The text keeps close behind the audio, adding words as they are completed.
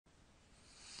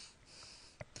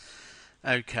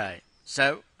Okay,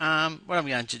 so what I'm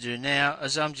going to do now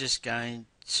is I'm just going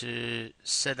to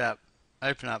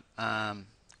open up a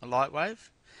Lightwave.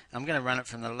 I'm going to run it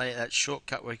from that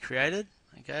shortcut we created.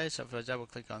 Okay, so if I double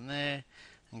click on there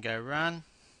and go run.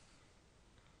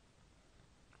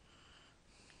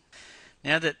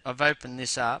 Now that I've opened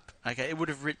this up, okay, it would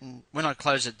have written, when I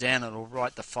close it down, it'll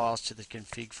write the files to the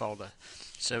config folder.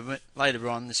 So later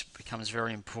on, this becomes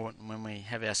very important when we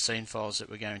have our scene files that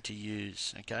we're going to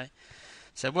use, okay.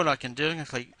 So what I can do, I can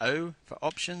click O for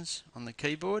options on the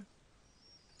keyboard.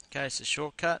 Okay, it's a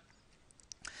shortcut.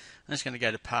 I'm just going to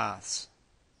go to paths.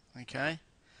 Okay,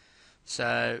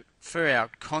 so for our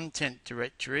content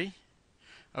directory,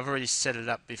 I've already set it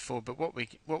up before, but what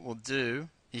we'll do,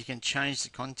 you can change the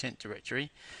content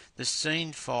directory. The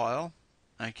scene file,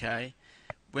 okay,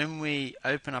 when we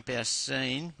open up our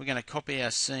scene, we're going to copy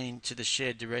our scene to the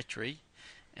shared directory,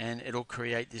 and it'll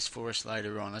create this for us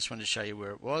later on. I just wanted to show you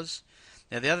where it was.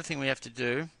 Now the other thing we have to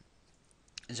do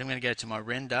is I'm going to go to my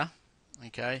render,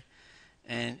 okay,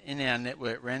 and in our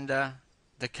network render,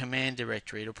 the command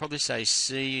directory, it'll probably say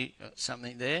C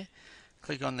something there.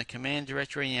 Click on the command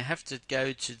directory and you have to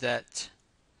go to that.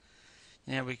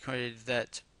 Now we created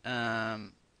that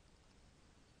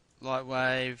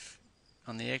Lightwave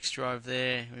on the X drive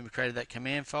there. We created that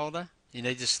command folder. You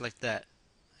need to select that.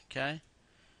 Okay.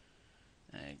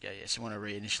 Okay, yes, I want to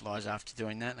reinitialize after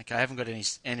doing that. Okay, I haven't got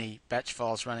any batch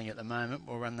files running at the moment.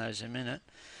 We'll run those in a minute.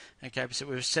 Okay, so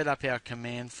we've set up our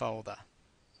command folder.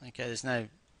 Okay,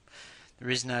 there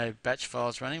is no batch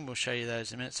files running. We'll show you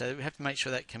those in a minute. So we have to make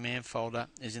sure that command folder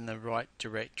is in the right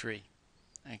directory.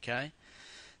 Okay.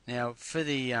 Now for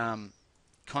the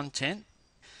content,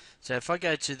 so if I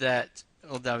go to that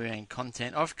LWN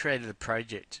content, I've created a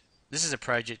project. This is a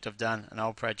project I've done, an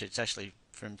old project. It's actually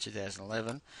from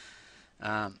 2011.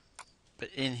 But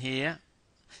in here,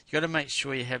 you've got to make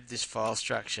sure you have this file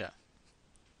structure.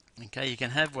 Okay, you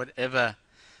can have whatever.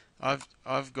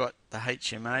 I've got the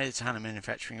HMA, it's HANA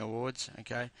Manufacturing Awards.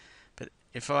 Okay, but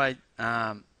if I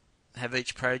have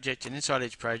each project, and inside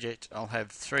each project, I'll have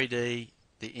 3D,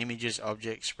 the images,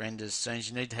 objects, renders,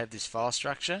 scenes. You need to have this file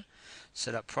structure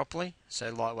set up properly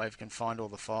so Lightwave can find all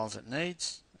the files it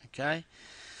needs. Okay,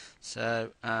 so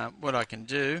what I can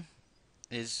do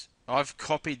is I've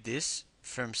copied this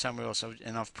from somewhere else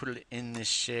and I've put it in this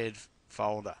shared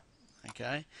folder.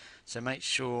 Okay, so make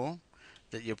sure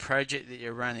that your project that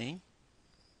you're running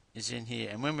is in here,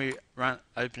 and when we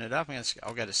open it up,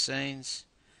 I'll go to scenes,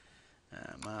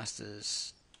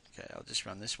 masters. Okay, I'll just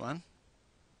run this one.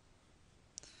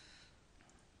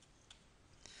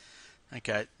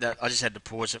 Okay, I just had to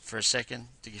pause it for a second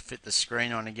to fit the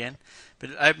screen on again.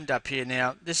 But it opened up here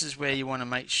now. This is where you want to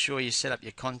make sure you set up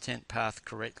your content path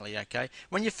correctly, okay?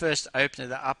 When you first open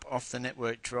it up off the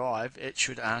network drive, it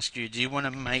should ask you, do you want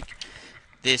to make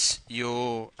this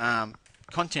your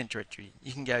content directory?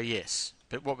 You can go yes.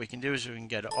 But what we can do is we can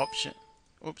go to option.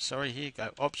 Oops, sorry, here, go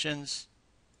options.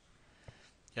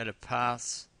 Go to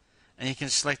paths. And you can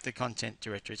select the content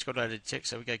directory. It's got a load of text,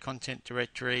 so we go content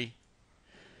directory.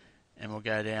 And we'll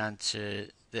go down to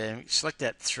there, select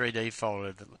that 3D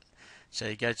folder. So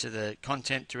you go to the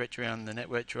content directory on the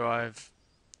network drive,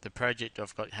 the project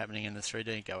I've got happening in the 3D,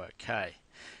 and go OK.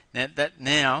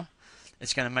 Now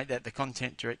it's going to make that the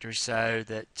content directory so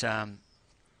that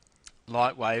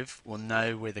Lightwave will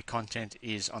know where the content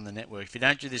is on the network. If you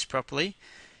don't do this properly,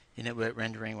 your network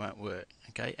rendering won't work.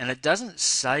 Okay, and it doesn't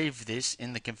save this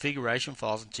in the configuration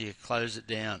files until you close it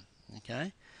down.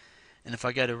 Okay, and if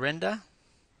I go to render,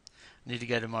 I need to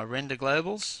go to my render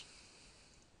globals.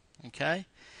 Okay,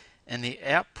 and the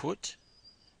output.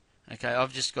 Okay,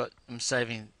 I'm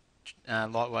saving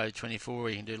Lightwave 24.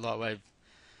 You can do Lightwave,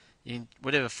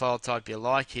 whatever file type you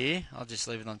like here. I'll just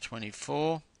leave it on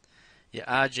 24. Your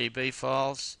RGB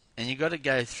files, and you've got to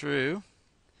go through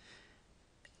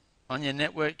on your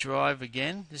network drive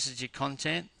again. This is your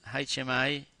content,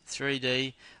 HMA,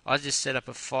 3D. I just set up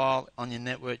a file on your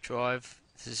network drive.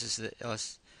 This is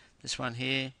this one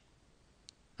here.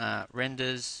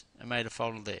 Renders, and made a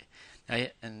folder there. Now,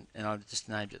 and I've just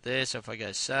named it there. So if I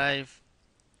go save,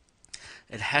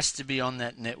 it has to be on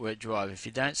that network drive. If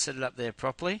you don't set it up there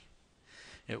properly,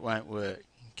 it won't work.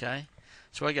 Okay,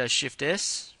 so I go Shift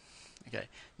S. Okay,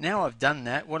 now I've done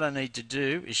that. What I need to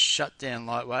do is shut down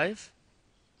Lightwave.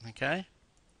 Okay,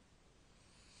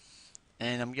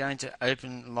 and I'm going to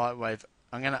open Lightwave.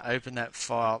 I'm going to open that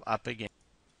file up again.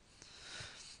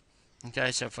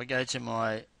 Okay, so if I go to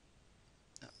my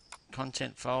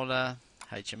content folder,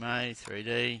 HMA,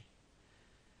 3D,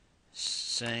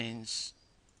 scenes,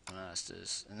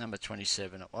 masters, and number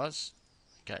 27 it was.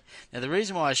 Okay, now the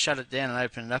reason why I shut it down and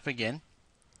open it up again,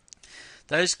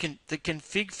 the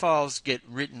config files get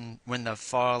written when the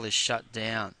file is shut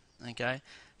down. Okay,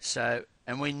 so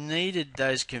and we needed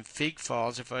those config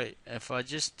files. If I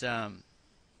just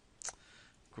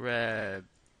grab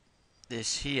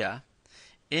this here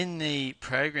in the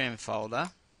program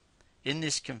folder, in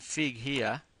this config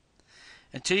here,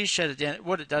 until you shut it down,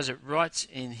 what it does, it writes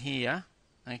in here.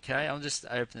 Okay, I'll just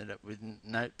open it up with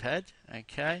Notepad.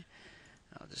 Okay,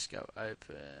 I'll just go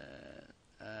open.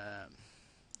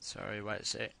 Sorry, wait a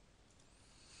sec.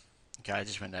 Okay, I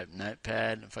just went to open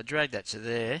Notepad. If I drag that to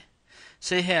there,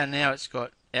 see how now it's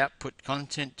got output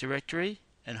content directory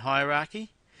and hierarchy?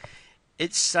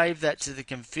 It saved that to the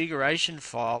configuration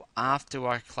file after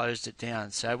I closed it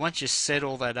down. So once you set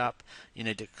all that up, you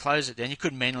need to close it down. You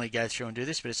could manually go through and do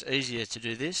this, but it's easier to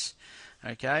do this.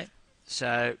 Okay,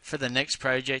 so for the next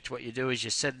project, what you do is you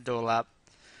set it all up,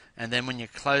 and then when you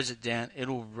close it down,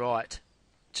 it'll write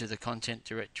to the content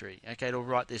directory. Okay, it'll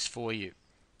write this for you.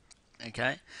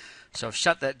 Okay, so I've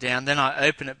shut that down, then I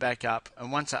open it back up,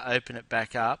 and once I open it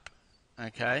back up,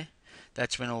 okay,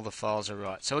 that's when all the files are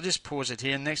right. So I'll just pause it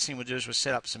here. Next thing we'll do is we'll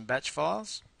set up some batch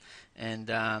files, and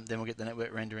then we'll get the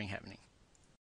network rendering happening.